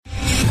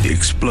The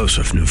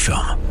explosive new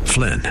film,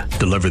 Flynn,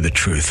 deliver the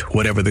truth,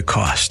 whatever the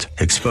cost,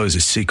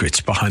 exposes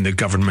secrets behind the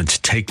government's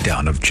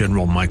takedown of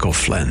General Michael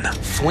Flynn.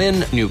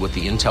 Flynn knew what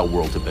the intel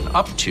world had been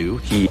up to.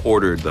 He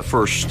ordered the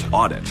first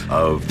audit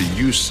of the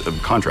use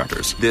of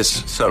contractors.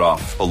 This set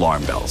off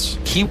alarm bells.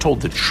 He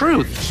told the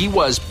truth. He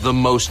was the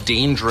most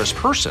dangerous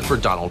person for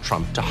Donald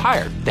Trump to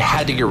hire. They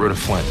had to get rid of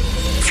Flynn.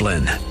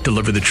 Flynn,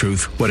 deliver the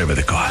truth, whatever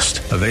the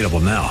cost. Available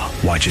now.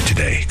 Watch it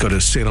today. Go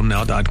to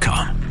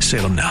salemnow.com.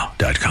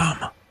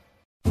 salemnow.com.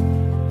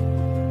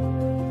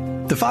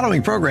 The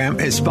following program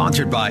is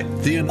sponsored by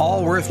the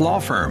Allworth Law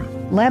Firm.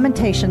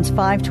 Lamentations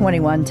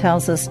 5:21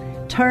 tells us,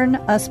 "Turn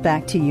us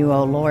back to you,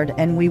 O Lord,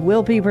 and we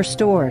will be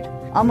restored."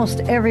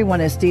 Almost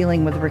everyone is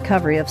dealing with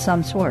recovery of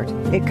some sort.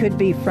 It could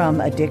be from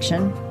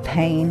addiction,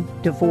 pain,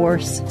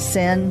 divorce,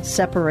 sin,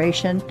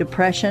 separation,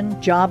 depression,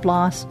 job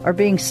loss, or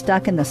being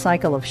stuck in the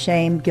cycle of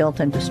shame, guilt,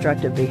 and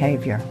destructive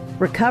behavior.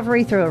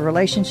 Recovery through a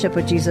relationship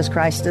with Jesus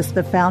Christ is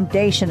the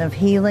foundation of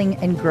healing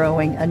and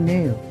growing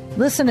anew.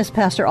 Listen as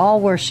Pastor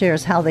Allworth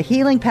shares how the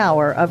healing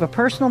power of a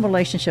personal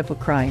relationship with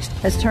Christ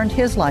has turned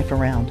his life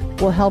around.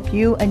 Will help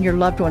you and your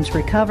loved ones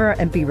recover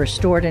and be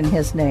restored in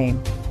his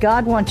name.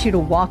 God wants you to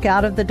walk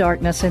out of the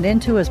darkness and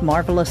into his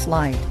marvelous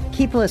light.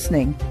 Keep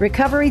listening.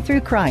 Recovery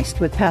Through Christ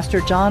with Pastor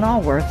John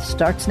Allworth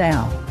starts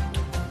now.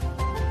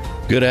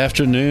 Good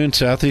afternoon,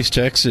 Southeast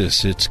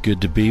Texas. It's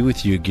good to be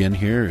with you again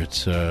here.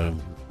 It's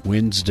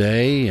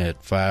Wednesday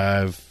at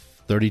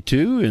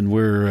 5:32, and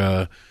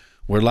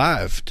we're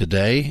live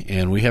today,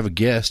 and we have a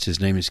guest. His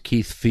name is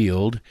Keith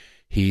Field.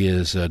 He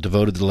has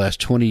devoted the last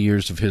 20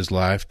 years of his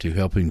life to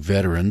helping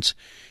veterans.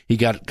 He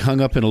got hung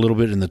up in a little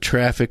bit in the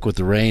traffic with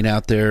the rain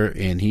out there,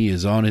 and he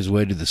is on his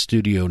way to the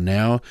studio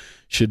now.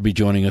 Should be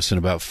joining us in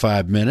about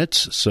 5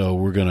 minutes, so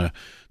we're going to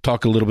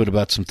talk a little bit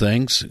about some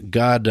things.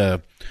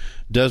 God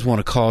does want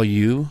to call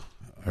you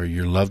or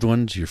your loved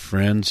ones, your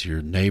friends,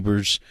 your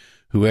neighbors,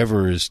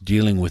 whoever is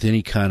dealing with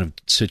any kind of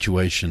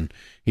situation.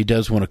 He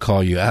does want to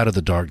call you out of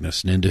the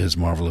darkness and into his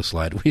marvelous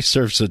light. We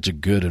serve such a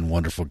good and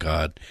wonderful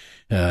God.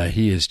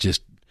 He is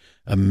just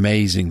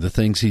amazing. The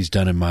things he's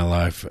done in my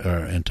life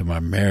and to my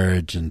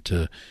marriage and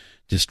to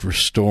just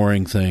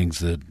restoring things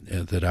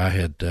that I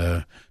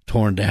had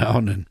torn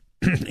down. And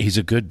he's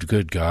a good,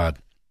 good God.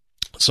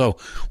 So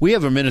we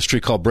have a ministry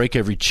called Break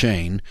Every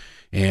Chain.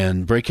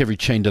 And Break Every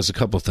Chain does a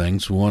couple of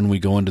things. One, we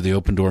go into the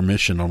Open Door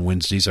Mission on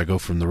Wednesdays. I go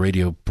from the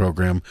radio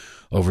program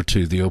over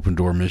to the Open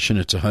Door Mission.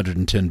 It's a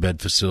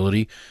 110-bed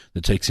facility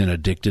that takes in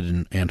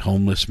addicted and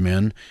homeless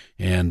men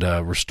and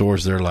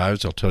restores their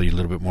lives. I'll tell you a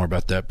little bit more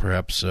about that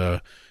perhaps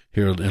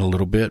here in a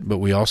little bit. But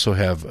we also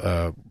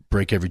have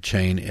Break Every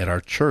Chain at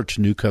our church,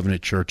 New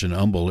Covenant Church in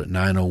Humble at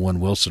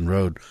 901 Wilson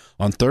Road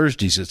on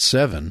Thursdays at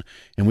 7.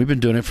 And we've been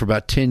doing it for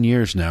about 10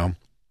 years now.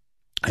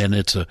 And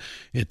it's a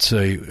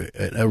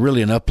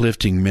really an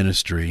uplifting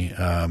ministry.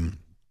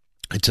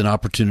 It's an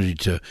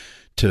opportunity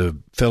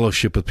to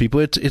fellowship with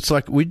people. It's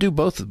like we do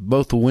both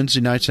the Wednesday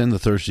nights and the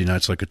Thursday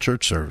nights like a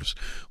church service.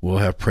 We'll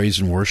have praise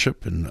and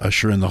worship and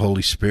usher in the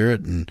Holy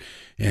Spirit and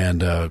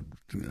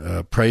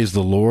praise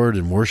the Lord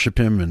and worship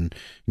Him and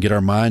get our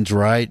minds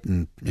right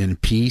and in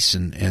peace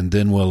and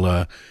then we'll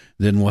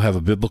have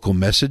a biblical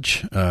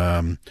message.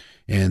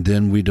 And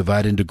then we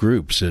divide into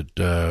groups,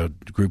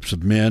 groups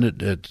of men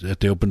at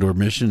the Open Door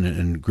Mission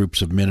and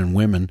groups of men and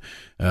women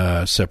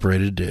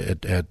separated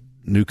at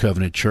New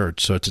Covenant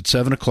Church. So it's at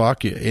 7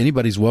 o'clock.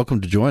 Anybody's welcome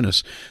to join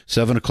us.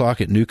 7 o'clock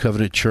at New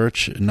Covenant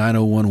Church,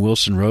 901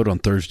 Wilson Road on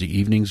Thursday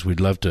evenings. We'd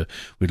love to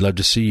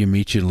see you,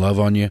 meet you, and love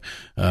on you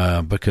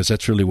because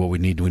that's really what we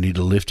need. We need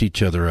to lift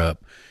each other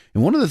up.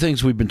 And one of the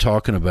things we've been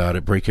talking about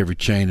at Break Every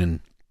Chain, and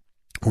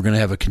we're going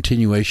to have a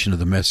continuation of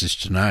the message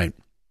tonight,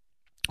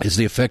 is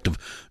the effect of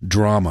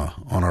drama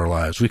on our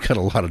lives. We've got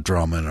a lot of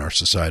drama in our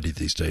society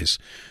these days.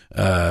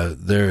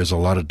 There is a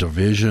lot of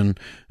division.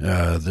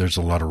 There's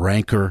a lot of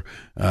rancor.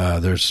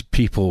 There's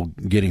people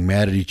getting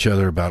mad at each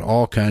other about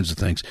all kinds of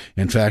things.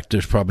 In fact,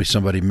 there's probably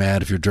somebody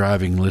mad if you're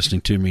driving,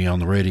 listening to me on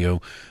the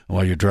radio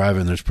while you're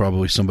driving. There's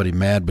probably somebody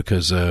mad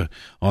because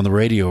on the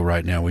radio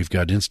right now we've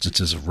got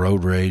instances of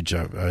road rage.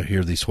 I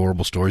hear these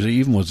horrible stories. I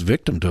even was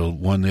victim to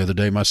one the other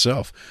day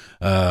myself.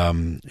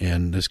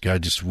 And this guy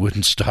just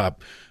wouldn't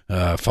stop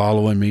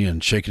following me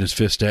and shaking his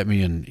fist at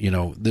me. And,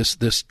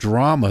 this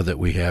drama that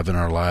we have in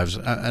our lives,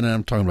 and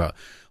I'm talking about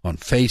on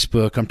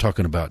Facebook, I'm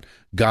talking about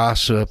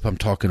gossip, I'm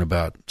talking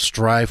about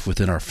strife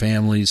within our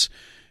families.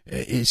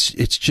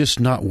 It's just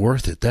not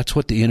worth it. That's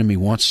what the enemy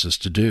wants us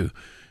to do.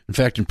 In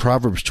fact, in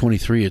Proverbs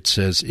 23, it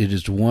says, "It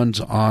is one's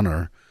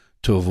honor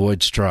to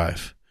avoid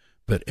strife,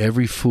 but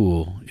every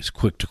fool is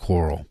quick to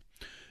quarrel."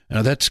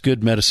 Now, that's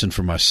good medicine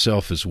for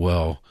myself as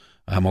well.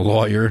 I'm a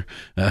lawyer.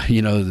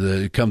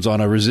 It comes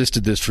on. I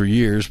resisted this for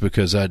years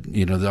because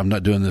I'm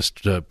not doing this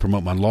to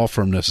promote my law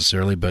firm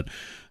necessarily, but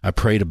I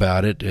prayed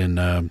about it, and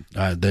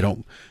they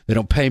don't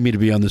pay me to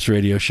be on this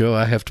radio show.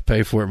 I have to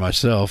pay for it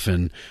myself.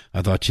 And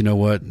I thought, you know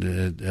what?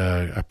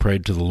 I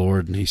prayed to the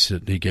Lord, and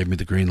He gave me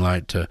the green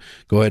light to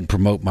go ahead and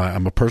promote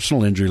I'm a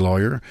personal injury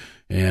lawyer,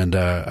 and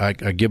I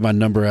give my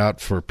number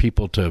out for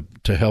people to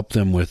help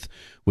them with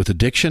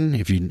addiction.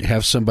 If you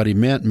have somebody,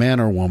 man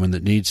or woman,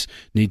 that needs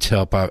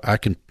help, I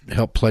can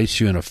help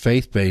place you in a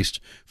faith-based,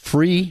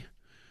 free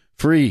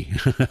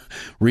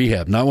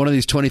rehab. Not one of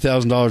these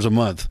 $20,000 a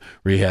month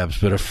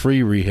rehabs, but a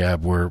free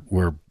rehab where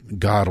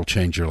God will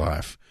change your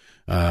life.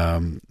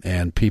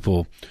 And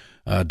people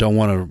don't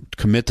want to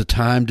commit the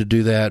time to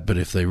do that, but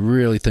if they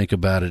really think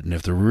about it and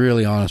if they're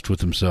really honest with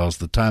themselves,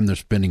 the time they're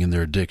spending in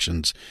their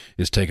addictions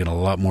is taking a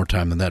lot more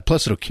time than that.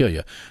 Plus, it'll kill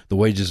you. The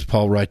wages,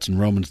 Paul writes in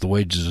Romans, the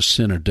wages of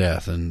sin are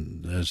death,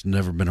 and there's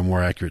never been a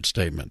more accurate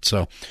statement.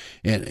 So,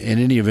 in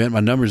any event, my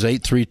number is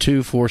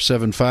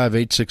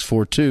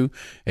 832-475-8642,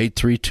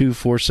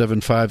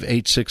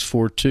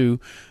 832-475-8642.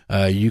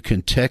 You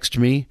can text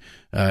me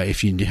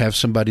if you have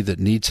somebody that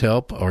needs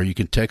help, or you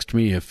can text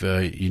me if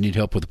you need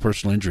help with a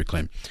personal injury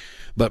claim.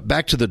 But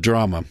back to the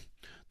drama.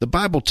 The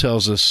Bible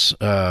tells us,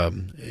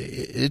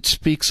 it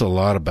speaks a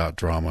lot about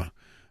drama.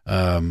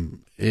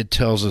 It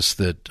tells us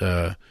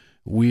that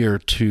we are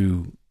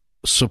to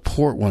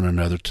support one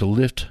another, to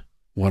lift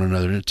one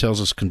another. And it tells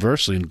us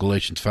conversely in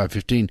Galatians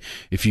 5:15,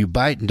 if you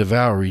bite and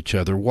devour each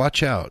other,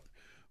 watch out,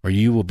 or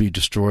you will be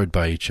destroyed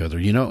by each other.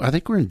 You know, I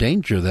think we're in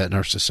danger of that in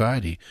our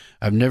society.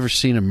 I've never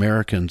seen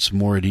Americans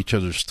more at each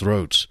other's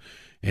throats.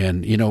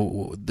 And, you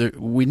know,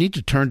 we need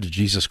to turn to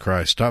Jesus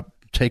Christ. Stop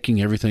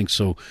taking everything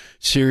so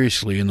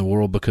seriously in the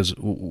world, because,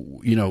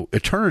 you know,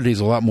 eternity is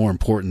a lot more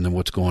important than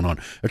what's going on.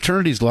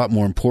 Eternity is a lot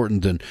more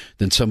important than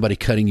somebody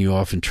cutting you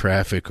off in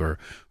traffic, or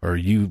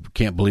you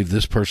can't believe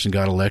this person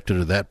got elected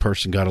or that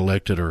person got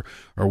elected, or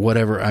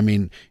whatever. I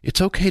mean, it's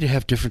okay to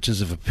have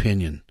differences of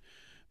opinion.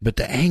 But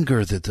the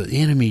anger that the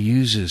enemy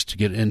uses to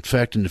get, in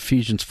fact, in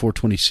Ephesians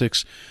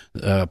 4:26,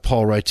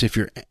 Paul writes, if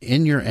you're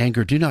in your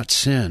anger, do not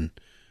sin.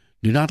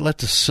 Do not let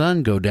the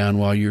sun go down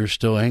while you're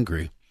still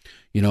angry.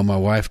 You know, my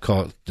wife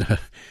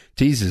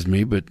teases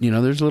me, but, you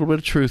know, there's a little bit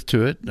of truth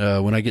to it.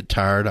 When I get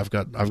tired, I've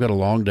got a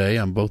long day.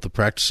 I'm both a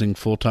practicing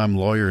full-time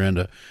lawyer and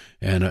a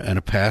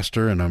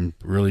pastor, and I'm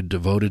really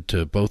devoted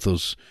to both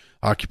those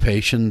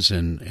occupations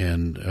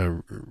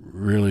and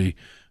really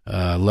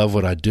love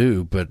what I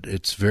do, but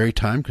it's very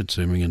time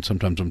consuming, and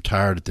sometimes I'm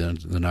tired at the end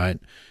of the night,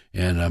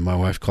 and my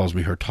wife calls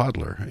me her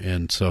toddler,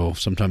 and so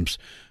sometimes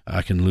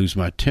I can lose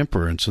my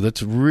temper, and so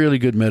that's really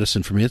good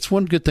medicine for me. It's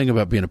one good thing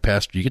about being a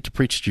pastor. You get to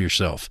preach to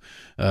yourself,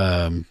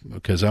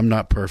 because I'm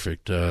not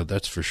perfect,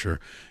 that's for sure.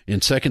 In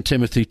 2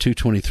 Timothy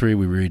 2:23,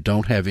 we read,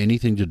 don't have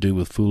anything to do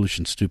with foolish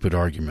and stupid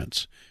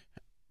arguments,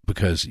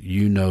 because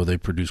you know they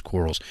produce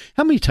quarrels.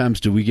 How many times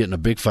do we get in a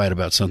big fight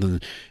about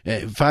something,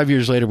 5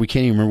 years later we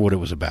can't even remember what it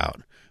was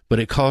about, but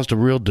it caused a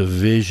real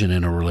division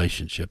in a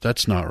relationship?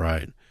 That's not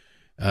right.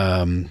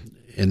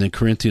 And then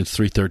Corinthians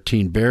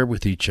 3:13, bear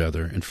with each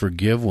other and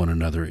forgive one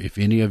another. If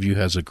any of you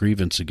has a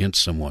grievance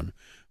against someone,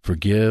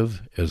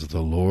 forgive as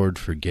the Lord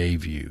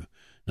forgave you.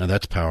 Now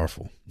that's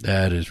powerful.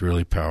 That is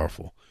really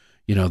powerful.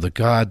 You know, the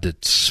God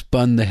that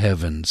spun the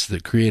heavens,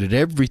 that created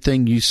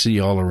everything you see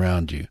all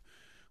around you.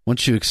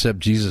 Once you accept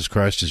Jesus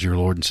Christ as your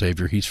Lord and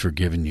Savior, He's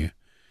forgiven you.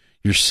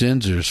 Your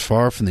sins are as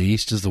far from the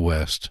east as the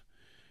west.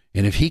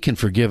 And if He can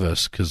forgive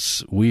us,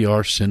 because we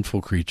are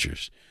sinful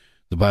creatures,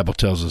 the Bible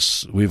tells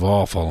us we've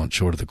all fallen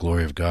short of the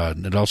glory of God.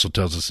 And it also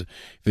tells us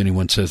if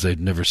anyone says they've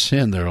never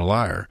sinned, they're a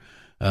liar.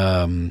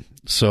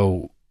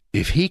 So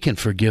if He can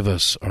forgive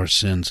us our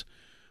sins,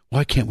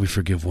 why can't we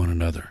forgive one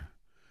another?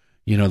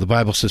 You know, the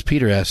Bible says,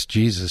 Peter asked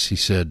Jesus, he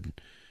said,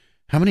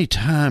 how many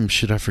times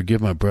should I forgive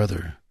my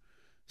brother?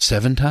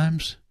 7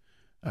 times?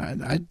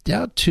 I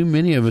doubt too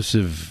many of us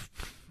have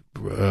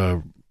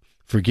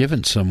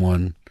forgiven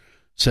someone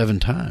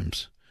 7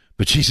 times.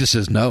 But Jesus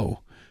says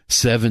no.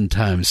 7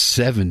 times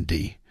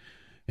 70.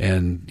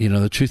 And, you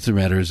know, the truth of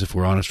the matter is, if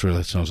we're honest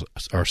with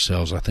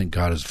ourselves, I think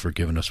God has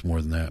forgiven us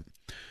more than that.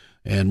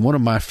 And one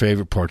of my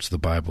favorite parts of the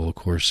Bible, of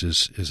course,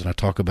 is and I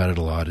talk about it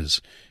a lot,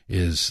 is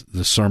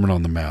the Sermon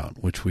on the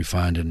Mount, which we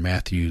find in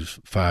Matthew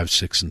 5,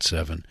 6, and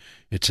 7.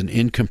 It's an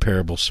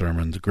incomparable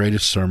sermon, the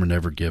greatest sermon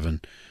ever given.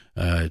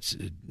 It's,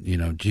 you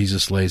know,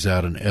 Jesus lays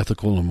out an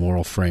ethical and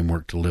moral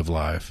framework to live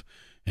life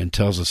and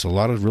tells us a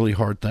lot of really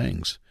hard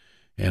things.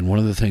 And one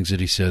of the things that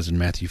He says in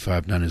Matthew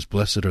 5:9 is,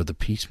 blessed are the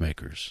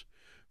peacemakers,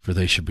 for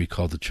they should be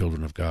called the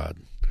children of God.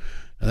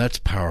 Now that's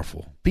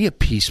powerful. Be a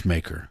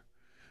peacemaker.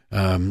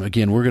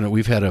 Again,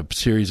 we've had a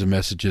series of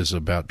messages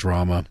about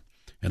drama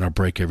and our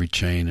Break Every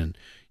Chain, and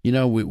you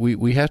know,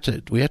 we have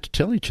to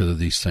tell each other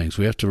these things.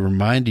 We have to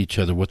remind each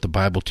other what the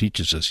Bible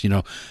teaches us. You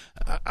know,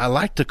 I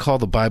like to call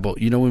the Bible,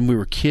 you know, when we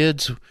were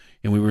kids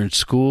and we were in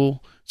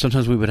school,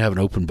 sometimes we would have an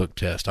open book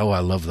test. Oh, I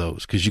love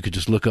those, because you could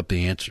just look up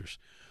the answers.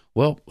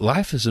 Well,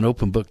 life is an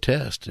open book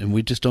test, and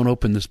we just don't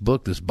open this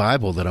book, this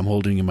Bible that I'm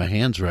holding in my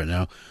hands right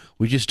now.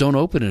 We just don't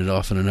open it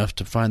often enough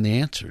to find the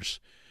answers.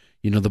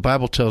 You know, the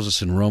Bible tells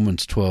us in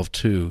Romans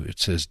 12:2, it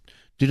says,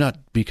 do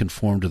not be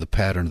conformed to the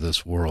pattern of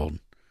this world,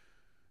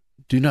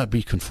 Do not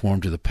be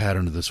conformed to the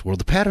pattern of this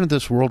world. The pattern of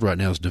this world right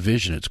now is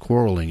division. It's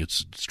quarreling.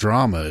 It's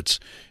drama.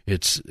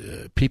 It's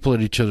people at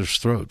each other's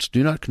throats.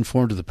 Do not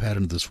conform to the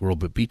pattern of this world,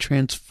 but be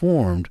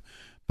transformed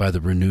by the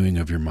renewing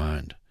of your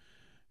mind.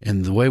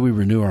 And the way we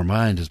renew our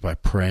mind is by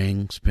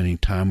praying, spending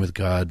time with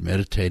God,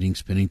 meditating,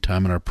 spending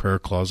time in our prayer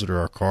closet or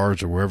our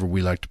cars or wherever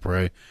we like to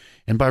pray,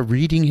 and by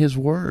reading His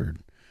Word,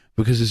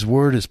 because His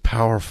Word is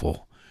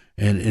powerful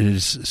and it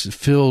is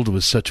filled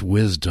with such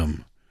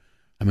wisdom.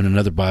 I'm in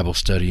another Bible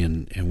study,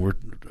 and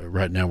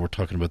right now we're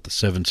talking about the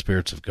 7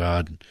 spirits of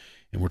God,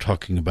 and we're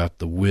talking about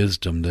the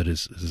wisdom that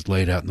is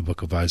laid out in the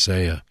book of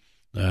Isaiah.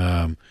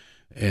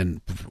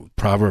 And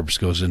Proverbs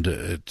goes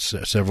into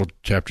several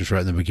chapters right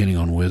in the beginning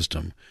on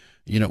wisdom.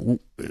 Truth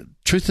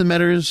of the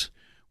matter is,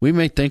 we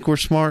may think we're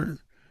smart,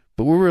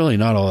 but we're really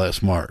not all that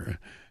smart.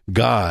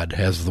 God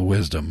has the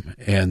wisdom,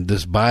 and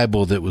this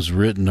Bible that was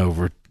written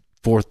over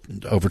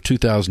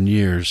 2,000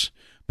 years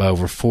by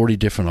over 40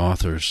 different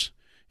authors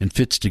and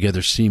fits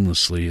together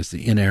seamlessly is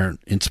the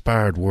inerrant,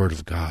 inspired Word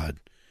of God.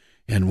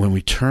 And when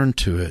we turn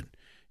to it,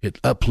 it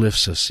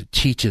uplifts us, it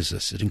teaches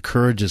us, it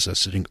encourages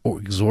us, it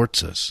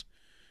exhorts us.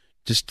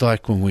 Just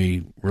like when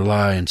we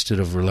rely, instead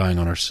of relying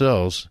on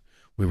ourselves,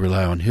 we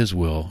rely on His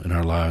will in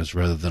our lives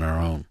rather than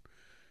our own.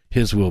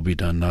 His will be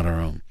done, not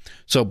our own.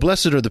 So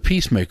blessed are the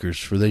peacemakers,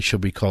 for they shall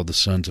be called the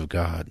sons of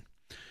God.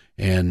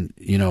 And,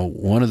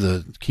 one of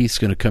the, Keith's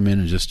going to come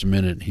in just a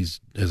minute.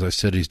 He's, as I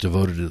said, he's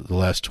devoted the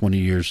last 20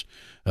 years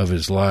of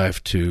his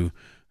life to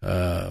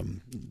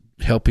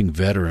helping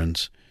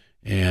veterans.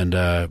 And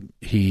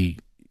he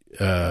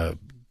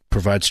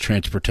provides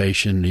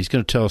transportation. He's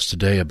going to tell us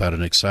today about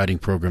an exciting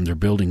program. They're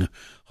building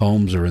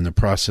homes, or in the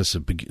process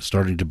of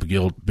starting to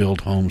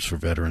build homes for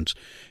veterans.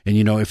 And,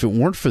 if it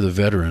weren't for the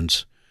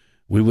veterans,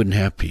 we wouldn't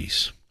have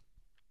peace.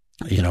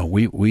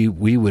 We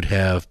would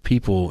have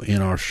people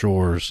in our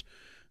shores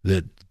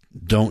that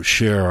don't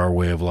share our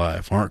way of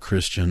life, aren't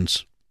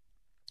Christians,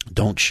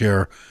 don't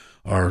share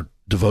our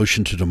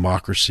devotion to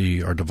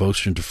democracy, our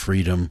devotion to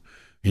freedom,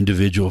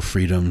 individual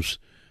freedoms,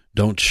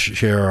 don't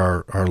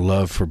share our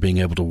love for being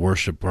able to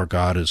worship our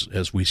God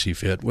as we see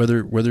fit,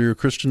 whether you're a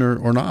Christian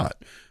or not.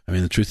 I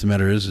mean, the truth of the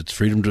matter is, it's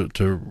freedom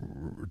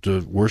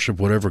to worship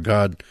whatever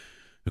God.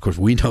 Of course,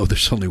 we know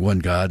there's only one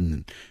God,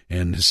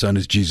 and His Son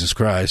is Jesus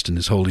Christ, and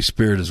His Holy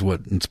Spirit is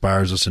what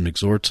inspires us and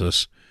exhorts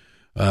us.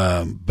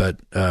 But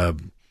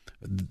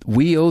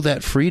we owe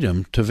that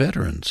freedom to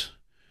veterans,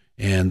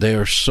 and they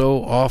are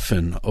so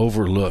often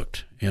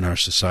overlooked in our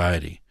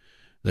society.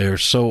 They are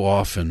so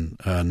often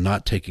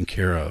not taken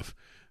care of.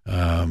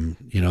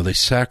 They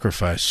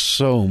sacrifice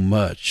so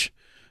much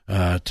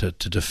to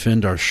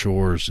defend our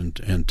shores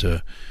and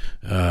to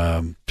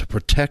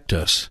protect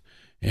us.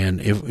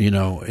 And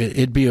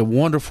it'd be a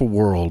wonderful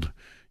world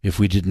if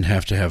we didn't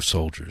have to have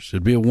soldiers.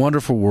 It'd be a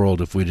wonderful world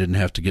if we didn't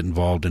have to get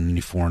involved in any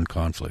foreign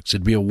conflicts.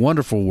 It'd be a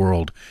wonderful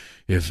world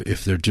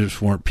if there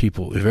just weren't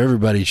people, if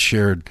everybody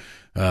shared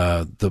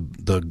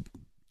the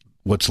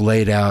what's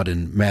laid out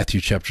in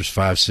Matthew chapters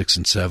 5, 6,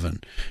 and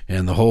 7,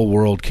 and the whole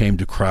world came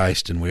to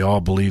Christ, and we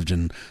all believed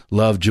in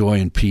love,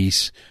 joy, and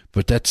peace.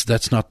 But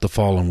that's not the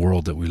fallen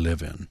world that we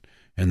live in.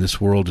 And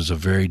this world is a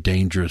very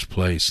dangerous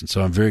place. And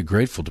so I'm very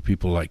grateful to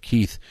people like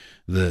Keith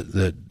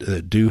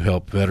that do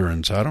help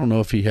veterans. I don't know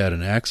if he had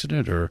an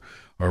accident or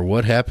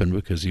what happened,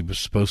 because he was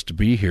supposed to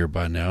be here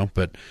by now.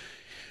 But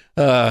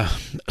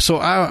so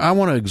I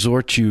want to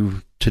exhort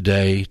you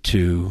today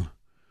to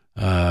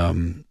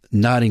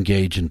not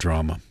engage in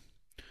drama.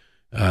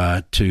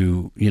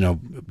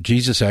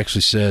 Jesus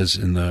actually says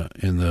in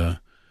the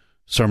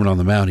Sermon on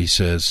the Mount, He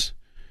says,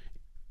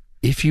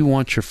 if you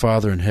want your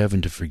Father in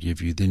heaven to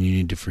forgive you, then you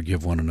need to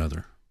forgive one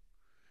another.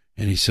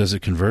 And He says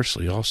it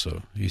conversely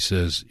also. He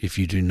says, if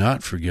you do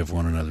not forgive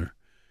one another,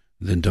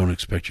 then don't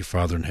expect your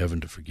Father in heaven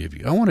to forgive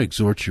you. I want to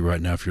exhort you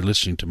right now, if you're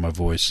listening to my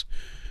voice,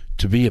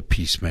 to be a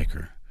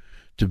peacemaker,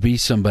 to be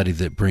somebody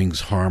that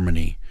brings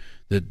harmony,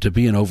 to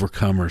be an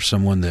overcomer,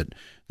 someone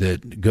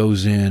that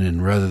goes in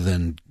and rather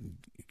than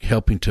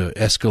helping to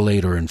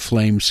escalate or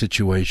inflame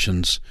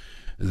situations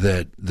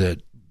that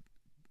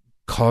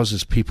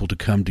causes people to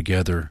come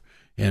together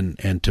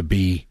and to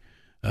be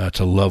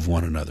to love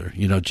one another.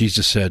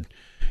 Jesus said,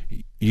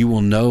 "You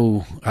will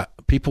know,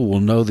 people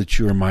will know that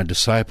you are my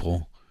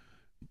disciple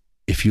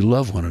if you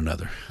love one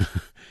another."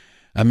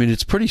 I mean,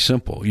 it's pretty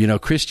simple.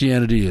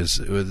 Christianity is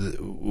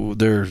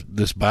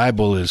this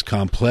Bible is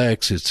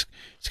complex. It's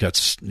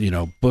got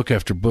book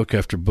after book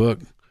after book.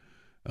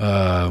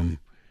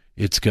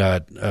 It's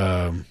got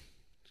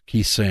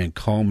Keith saying,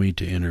 "Call me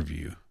to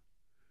interview."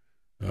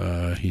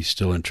 He's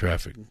still in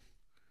traffic.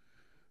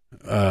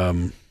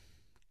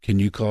 Can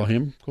you call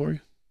him,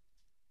 Corey?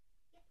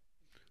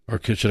 Or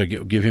should I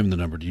give him the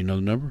number? Do you know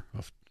the number?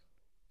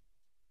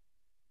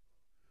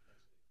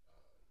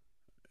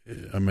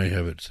 I may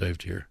have it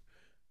saved here.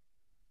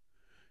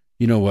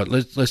 You know what?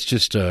 Let's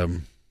just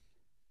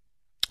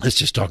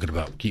talk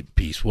about keep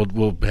peace.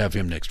 We'll have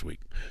him next week.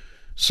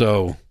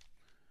 So,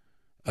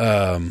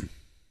 anyway,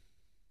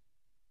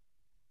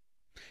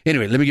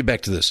 let me get back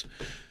to this.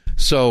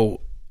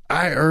 So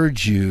I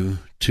urge you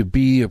to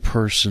be a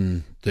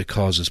person that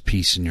causes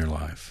peace in your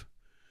life.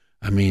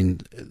 I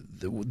mean,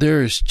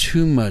 there is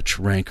too much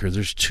rancor.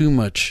 There's too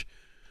much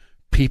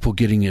people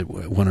getting at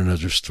one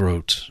another's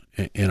throats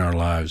in our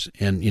lives.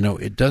 And,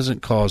 it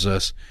doesn't cause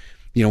us,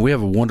 we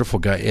have a wonderful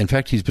guy. In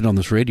fact, he's been on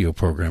this radio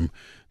program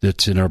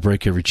that's in our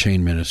Break Every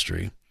Chain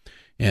ministry.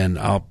 And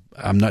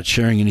I'm not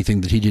sharing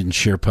anything that he didn't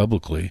share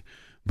publicly,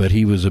 but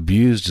he was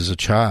abused as a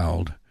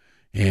child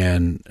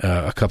and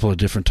a couple of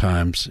different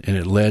times, and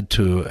it led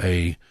to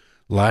a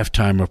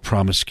lifetime of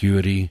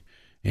promiscuity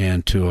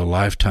and to a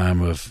lifetime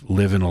of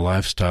living a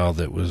lifestyle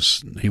that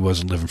he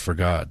wasn't living for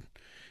God.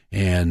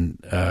 And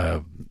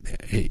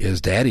his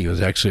daddy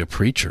was actually a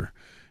preacher,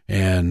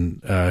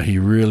 and he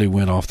really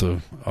went out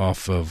of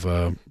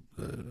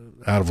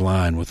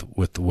line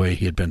with the way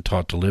he had been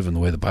taught to live and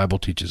the way the Bible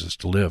teaches us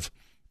to live.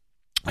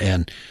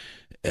 And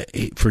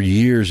for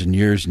years and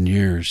years and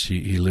years,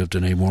 he lived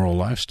an amoral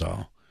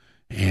lifestyle.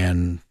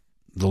 And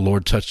the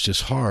Lord touched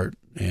his heart,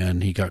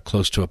 and he got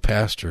close to a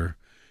pastor.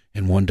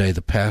 And one day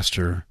the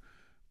pastor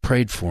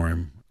prayed for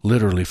him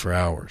literally for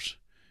hours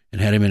and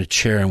had him in a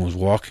chair and was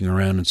walking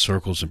around in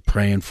circles and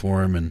praying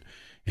for him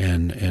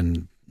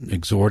and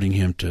exhorting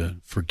him to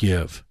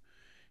forgive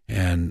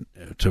and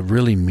to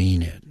really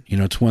mean it.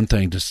 It's one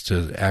thing just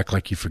to act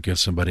like you forgive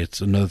somebody.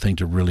 It's another thing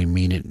to really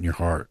mean it in your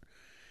heart.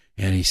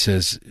 And he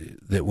says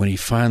that when he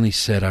finally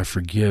said, I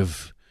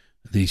forgive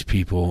these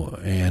people,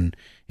 and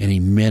he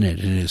meant it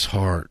in his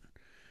heart,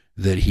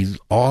 that he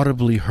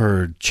audibly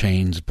heard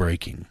chains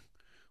breaking,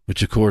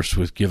 which, of course,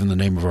 with given the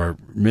name of our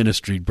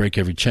ministry, Break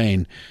Every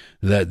Chain,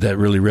 that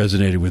really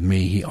resonated with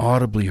me. He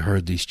audibly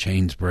heard these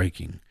chains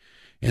breaking.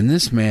 And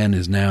this man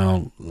is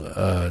now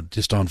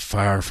just on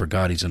fire for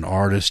God. He's an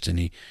artist,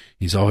 and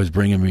he's always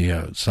bringing me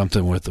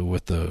something with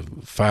the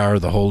fire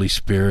of the Holy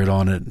Spirit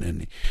on it.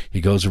 And he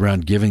goes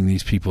around giving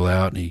these people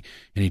out, and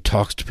he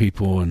talks to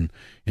people in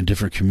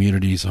different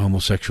communities, the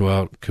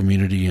homosexual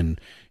community, and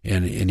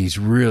he's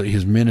really,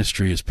 his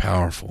ministry is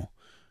powerful,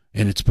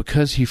 and it's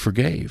because he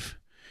forgave.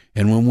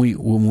 And when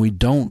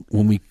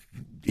we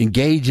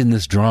engage in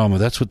this drama,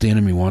 that's what the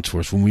enemy wants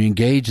for us. When we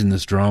engage in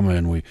this drama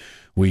and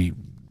we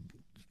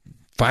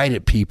fight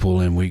at people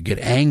and we get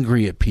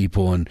angry at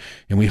people and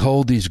we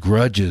hold these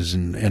grudges,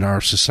 and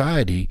our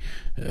society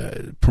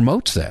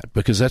promotes that,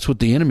 because that's what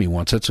the enemy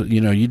wants. That's what,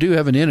 you do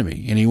have an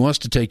enemy, and he wants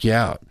to take you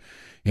out,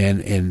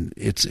 and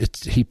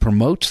it's he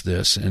promotes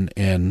this,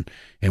 and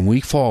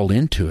we fall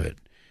into it.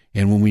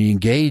 And when we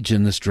engage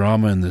in this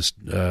drama and this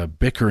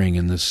bickering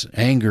and this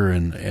anger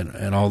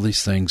and all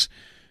these things,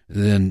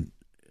 then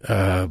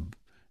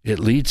it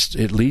leads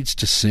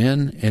to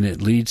sin, and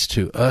it leads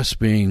to us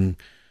being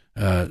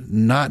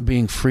not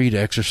being free to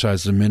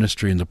exercise the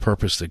ministry and the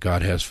purpose that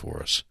God has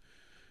for us.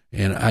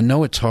 And I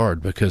know it's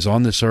hard, because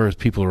on this earth,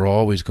 people are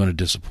always going to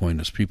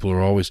disappoint us.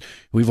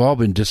 We've all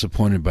been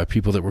disappointed by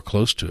people that were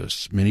close to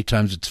us. Many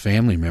times it's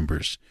family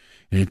members,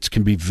 and it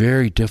can be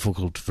very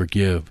difficult to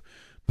forgive.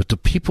 But the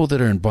people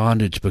that are in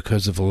bondage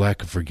because of a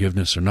lack of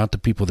forgiveness are not the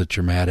people that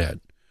you're mad at.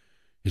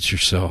 It's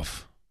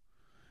yourself.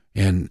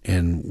 And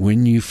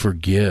when you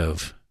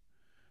forgive,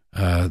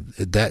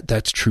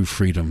 that's true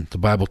freedom. The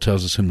Bible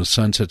tells us whom the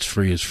Son sets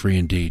free is free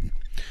indeed.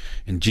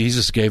 And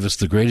Jesus gave us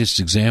the greatest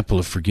example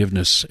of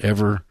forgiveness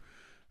ever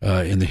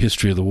in the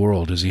history of the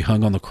world, as he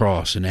hung on the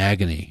cross in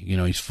agony.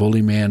 He's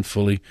fully man,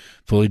 fully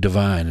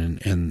divine,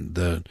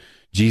 and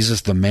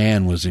Jesus the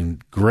man was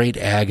in great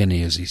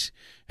agony as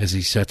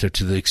he sat there,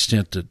 to the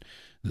extent that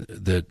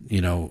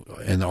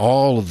and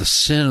all of the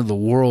sin of the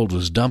world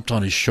was dumped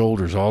on his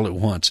shoulders all at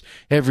once.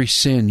 Every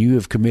sin you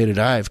have committed,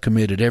 I have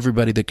committed.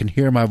 Everybody that can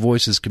hear my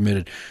voice has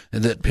committed,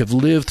 and that have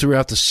lived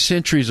throughout the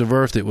centuries of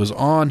earth. It was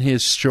on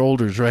his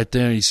shoulders right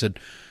there. He said,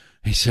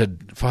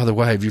 Father,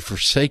 why have you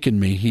forsaken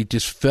me? He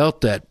just felt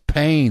that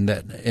pain,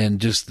 and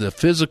just the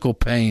physical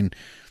pain,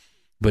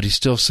 but he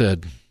still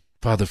said,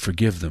 Father,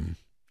 forgive them,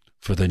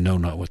 for they know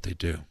not what they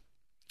do.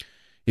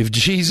 If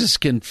Jesus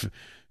can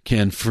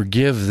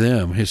forgive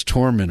them, his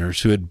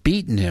tormentors, who had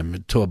beaten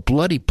him to a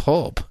bloody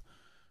pulp.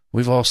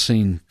 We've all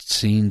seen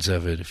scenes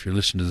of it. If you're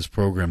listening to this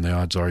program, the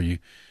odds are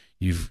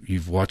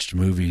you've watched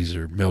movies,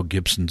 or Mel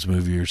Gibson's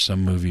movie, or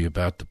some movie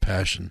about the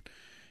Passion.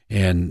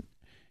 And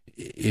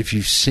if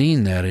you've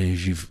seen that, and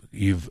if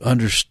you've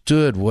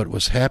understood what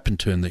was happened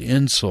to him, the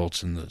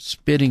insults and the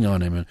spitting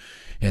on him,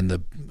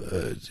 and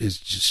it's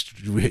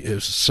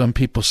just, some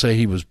people say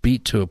he was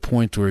beat to a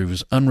point where he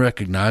was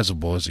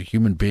unrecognizable as a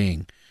human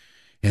being.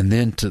 And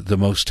then to the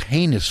most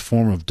heinous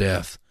form of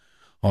death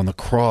on the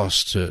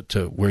cross,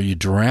 to where you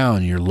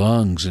drown your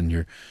lungs and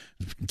your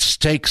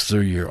stakes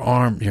through your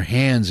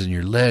hands and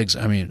your legs.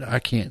 I mean,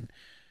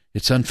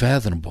 it's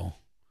unfathomable.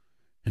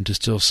 And to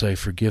still say,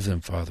 forgive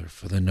them, Father,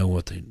 for they know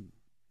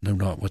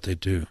not what they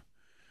do.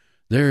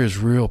 There is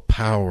real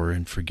power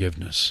in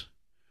forgiveness.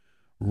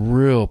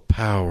 Real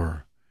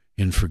power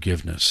in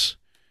forgiveness.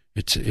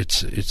 It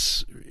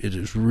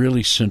is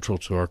really central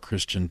to our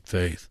Christian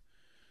faith.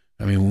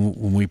 I mean,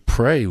 when we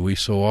pray, we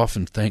so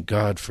often thank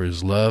God for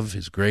his love,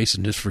 his grace,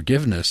 and his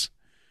forgiveness.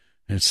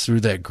 And it's through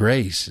that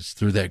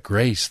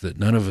grace that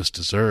none of us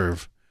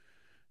deserve,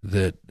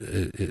 that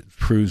it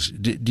proves.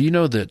 Do you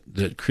know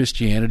that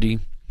Christianity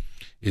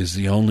is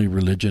the only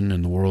religion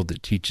in the world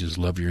that teaches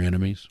love your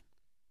enemies?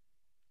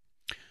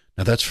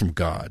 Now, that's from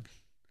God.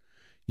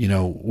 You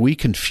know, we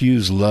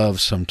confuse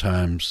love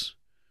sometimes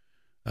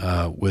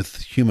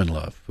with human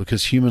love,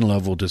 because human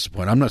love will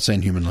disappoint. I'm not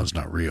saying human love's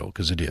not real,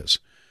 because it is.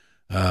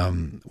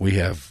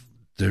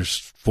 There's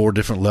 4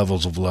 different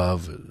levels of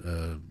love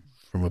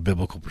from a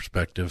biblical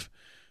perspective.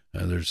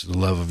 There's the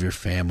love of your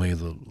family,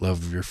 the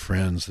love of your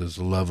friends, there's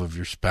the love of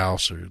your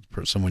spouse or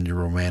someone you're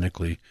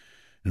romantically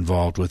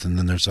involved with, and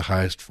then there's the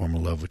highest form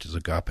of love, which is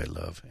agape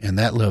love. And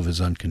that love is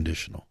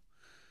unconditional.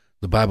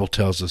 The Bible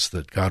tells us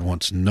that God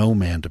wants no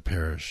man to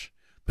perish,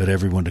 but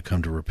everyone to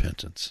come to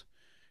repentance.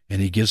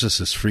 And he gives us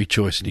this free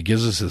choice, and he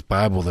gives us this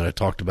Bible that I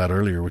talked about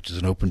earlier, which is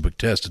an open book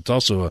test. It's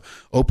also an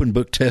open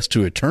book test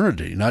to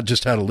eternity, not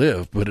just how to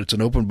live, but it's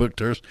an open book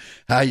test,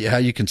 how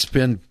you can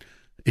spend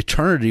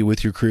eternity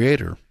with your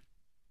Creator.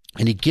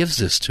 And he gives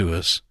this to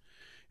us,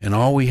 and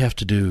all we have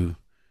to do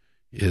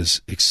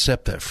is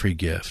accept that free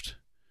gift.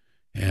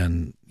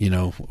 And, you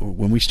know,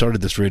 when we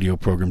started this radio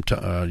program,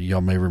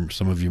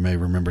 some of you may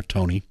remember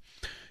Tony.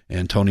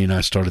 And Tony and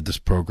I started this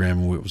program,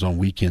 and it was on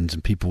weekends,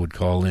 and people would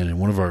call in.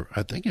 And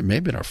I think it may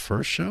have been our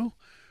first show,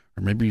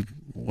 or maybe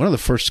one of the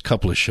first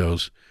couple of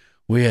shows,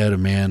 we had a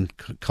man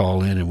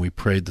call in, and we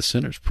prayed the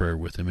sinner's prayer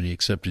with him, and he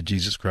accepted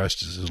Jesus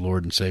Christ as his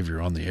Lord and Savior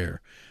on the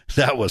air.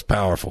 That was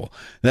powerful.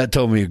 That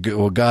told me,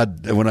 well,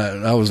 God, when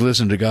I was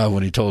listening to God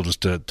when he told us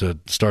to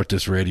start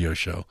this radio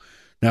show.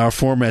 Now, our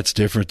format's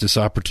different. This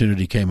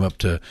opportunity came up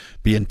to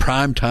be in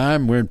prime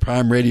time. We're in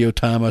prime radio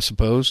time, I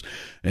suppose,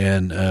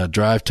 and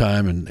drive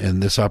time,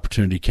 and this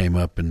opportunity came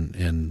up,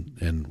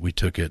 and we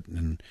took it.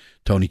 And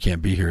Tony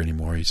can't be here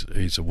anymore.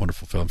 He's a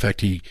wonderful fellow. In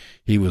fact, he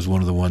was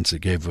one of the ones that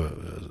gave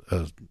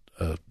a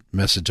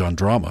message on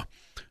drama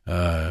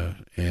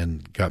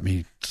and got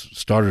me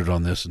started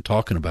on this and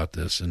talking about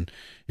this. And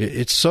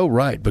it's so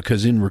right,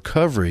 because in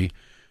recovery,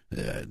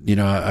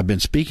 I've been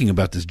speaking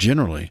about this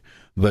generally,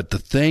 but the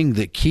thing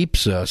that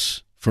keeps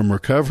us from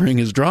recovering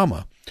is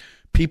drama.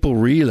 People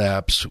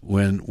relapse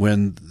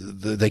when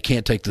they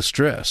can't take the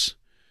stress.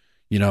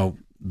 You know,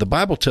 the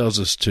Bible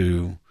tells us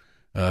to,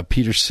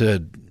 Peter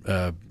said,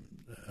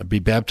 be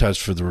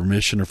baptized for the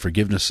remission or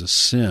forgiveness of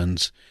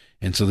sins,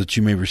 and so that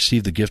you may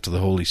receive the gift of the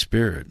Holy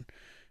Spirit.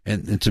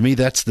 And to me,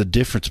 that's the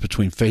difference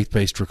between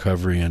faith-based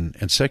recovery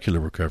and secular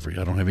recovery.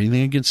 I don't have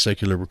anything against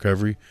secular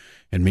recovery,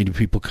 and many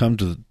people come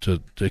to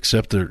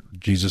accept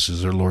Jesus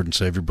as their Lord and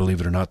Savior,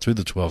 believe it or not, through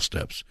the 12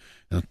 steps.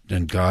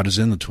 And God is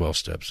in the 12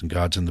 steps, and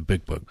God's in the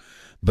big book.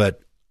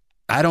 But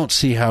I don't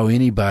see how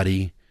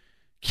anybody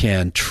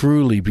can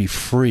truly be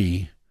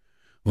free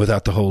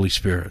without the Holy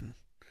Spirit,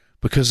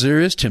 because there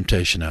is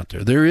temptation out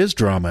there. There is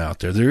drama out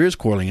there. There is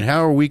quarreling. And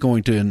how are we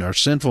going to, in our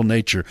sinful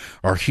nature,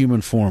 our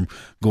human form,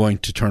 going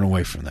to turn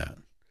away from that?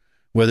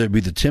 Whether it be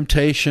the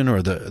temptation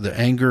or the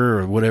anger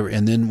or whatever.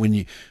 And then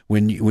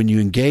when you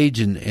engage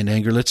in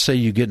anger, let's say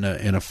you get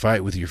in a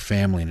fight with your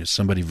family, and it's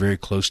somebody very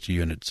close to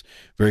you, and it's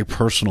very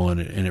personal,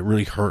 and it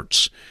really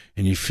hurts,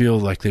 and you feel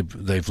like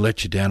they've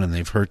let you down and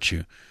they've hurt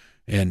you,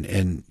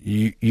 and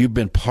you've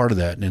been part of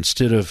that. And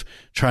instead of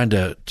trying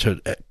to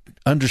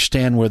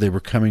understand where they were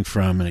coming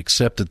from and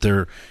accept that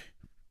they're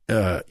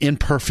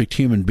imperfect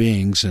human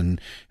beings, and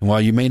while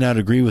you may not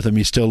agree with them,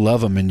 you still love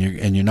them, and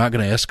you're not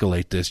going to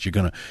escalate this. You're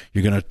going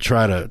to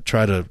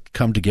try to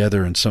come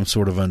together in some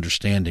sort of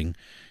understanding,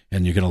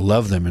 and you're going to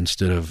love them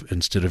instead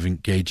of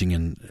engaging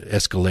in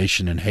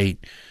escalation and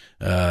hate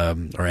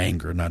or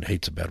anger. Not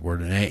hate's a bad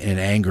word, and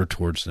anger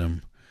towards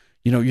them.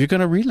 You know, you're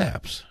going to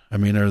relapse. I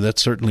mean, or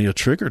that's certainly a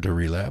trigger to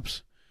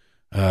relapse.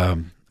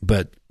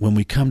 But when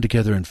we come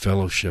together in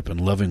fellowship and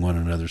loving one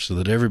another so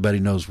that everybody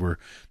knows we're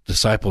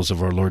disciples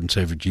of our Lord and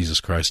Savior Jesus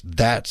Christ,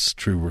 that's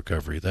true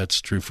recovery. That's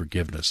true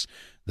forgiveness.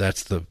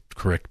 That's the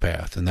correct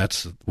path, and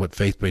that's what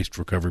faith-based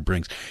recovery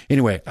brings.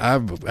 Anyway,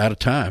 I'm out of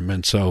time,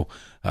 and so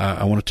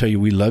I want to tell you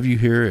we love you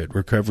here at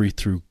Recovery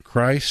Through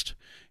Christ,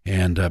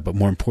 and but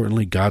more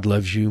importantly, God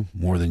loves you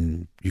more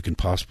than you can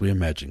possibly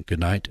imagine. Good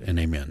night, and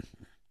amen.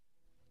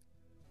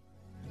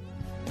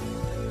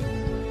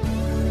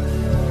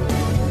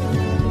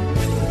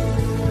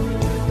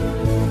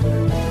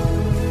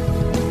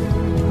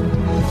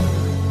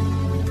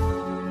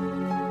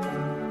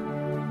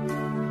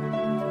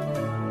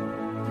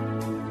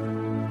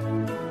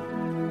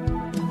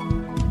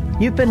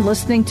 You've been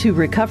listening to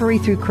Recovery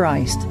Through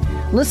Christ.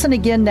 Listen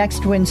again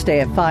next Wednesday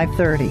at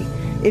 5:30.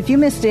 If you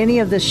missed any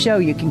of this show,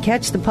 you can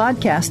catch the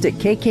podcast at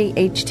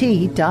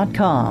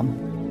kkht.com.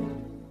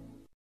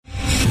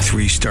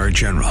 3-star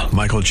General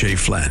Michael J.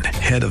 Flynn,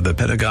 head of the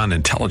Pentagon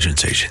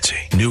Intelligence Agency,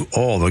 knew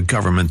all the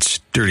government's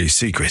dirty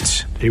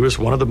secrets. He was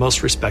one of the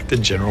most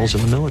respected generals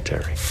in the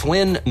military.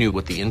 Flynn knew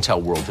what the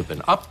intel world had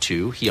been up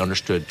to. He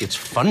understood its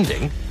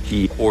funding.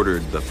 He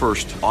ordered the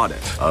first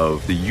audit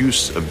of the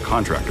use of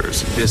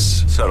contractors.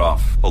 This set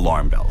off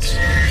alarm bells.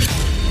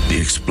 The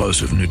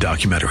explosive new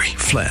documentary,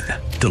 Flynn,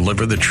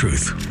 deliver the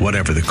truth,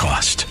 whatever the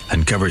cost,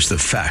 and covers the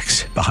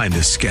facts behind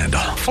this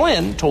scandal.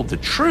 Flynn told the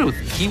truth.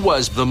 He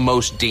was the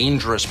most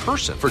dangerous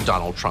person for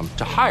Donald Trump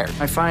to hire.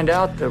 I find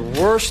out the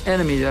worst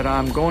enemy that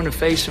I'm going to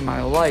face in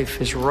my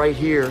life is right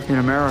here in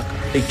America.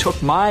 They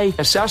took my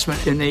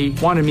assessment and they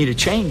wanted me to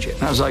change it.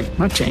 And I was like, I'm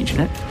not changing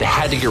it. They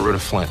had to get rid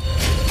of Flynn.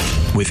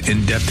 With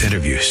in-depth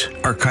interviews,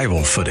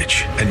 archival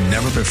footage, and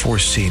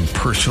never-before-seen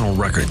personal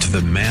records of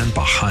the man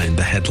behind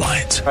the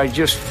headlines. I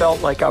just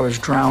felt like I was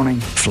drowning.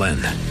 Flynn,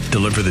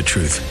 deliver the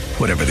truth,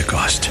 whatever the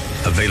cost.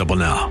 Available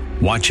now.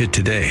 Watch it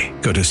today.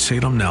 Go to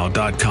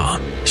salemnow.com.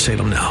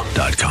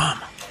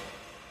 salemnow.com.